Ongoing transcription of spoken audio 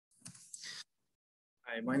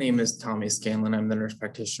Hi, my name is Tommy Scanlon. I'm the nurse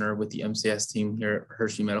practitioner with the MCS team here at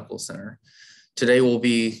Hershey Medical Center. Today, we'll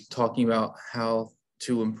be talking about how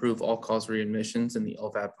to improve all-cause readmissions in the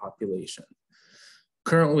LVAD population.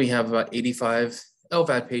 Currently, we have about 85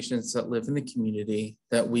 LVAD patients that live in the community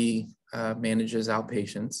that we manage as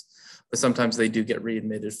outpatients, but sometimes they do get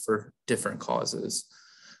readmitted for different causes.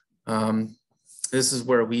 This is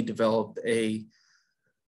where we developed a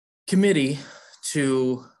committee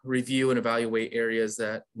to review and evaluate areas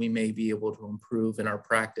that we may be able to improve in our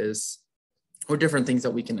practice or different things that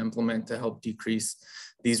we can implement to help decrease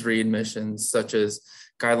these readmissions, such as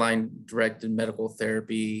guideline-directed medical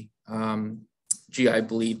therapy, GI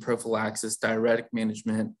bleed prophylaxis, diuretic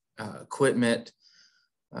management, equipment,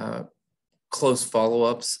 close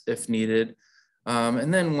follow-ups if needed.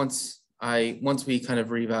 And then once we kind of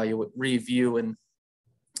review and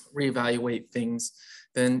reevaluate things,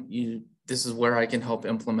 then this is where I can help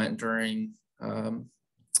implement during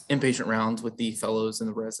inpatient rounds with the fellows and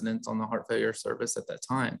the residents on the heart failure service at that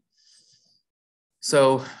time.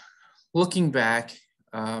 So looking back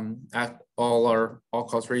at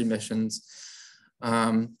all-cause readmissions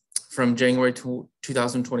from January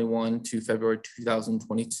 2021 to February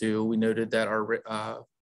 2022, we noted that our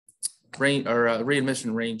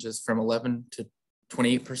readmission ranges from 11 to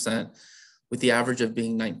 28%, with the average of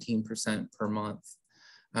being 19% per month.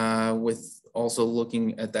 With also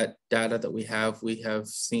looking at that data that we have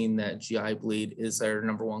seen that GI bleed is our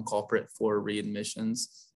 #1 culprit for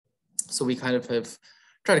readmissions. So we kind of have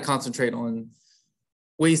tried to concentrate on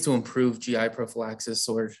ways to improve GI prophylaxis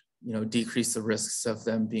or decrease the risks of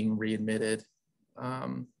them being readmitted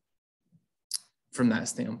from that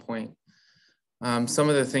standpoint. Some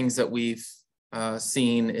of the things that we've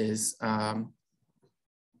seen is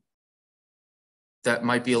that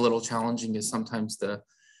might be a little challenging is sometimes the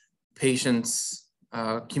patient's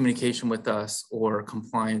communication with us or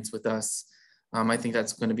compliance with us. I think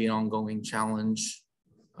that's going to be an ongoing challenge,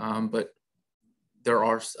 but there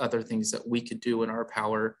are other things that we could do in our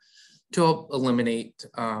power to help eliminate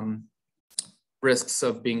risks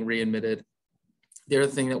of being readmitted. The other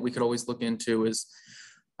thing that we could always look into is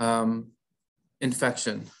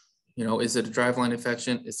infection. Is it a driveline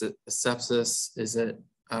infection? Is it a sepsis? Is it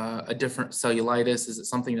a different cellulitis? Is it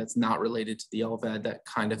something that's not related to the LVAD that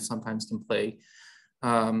kind of sometimes can play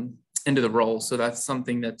into the role? So that's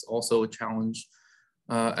something that's also a challenge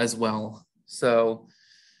as well. So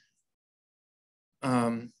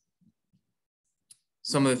some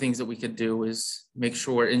of the things that we could do is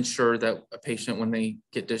ensure that a patient, when they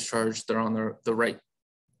get discharged, they're on the right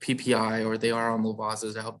PPI or they are on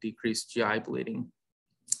Lovaza to help decrease GI bleeding.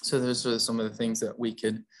 So those are some of the things that we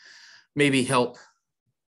could maybe help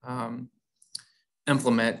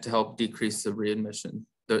implement to help decrease the readmission,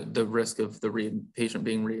 the risk of the patient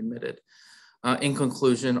being readmitted. In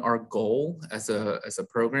conclusion, our goal as a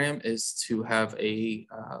program is to have a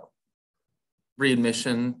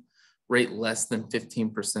readmission rate less than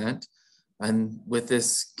 15%. And with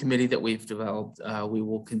this committee that we've developed, we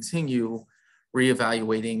will continue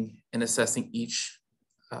reevaluating and assessing each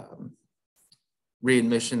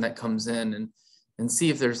readmission that comes in and see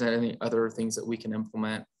if there's any other things that we can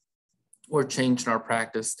implement or change in our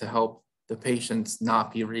practice to help the patients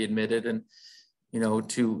not be readmitted and,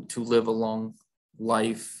 to live a long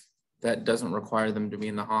life that doesn't require them to be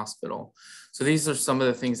in the hospital. So these are some of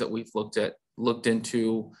the things that we've looked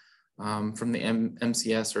into from the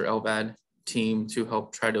MCS or LVAD team to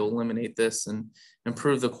help try to eliminate this and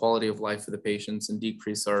improve the quality of life for the patients and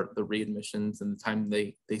decrease the readmissions and the time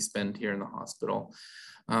they spend here in the hospital.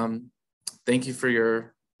 Thank you for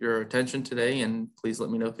your attention today, and please let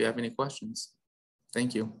me know if you have any questions.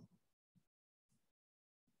 Thank you.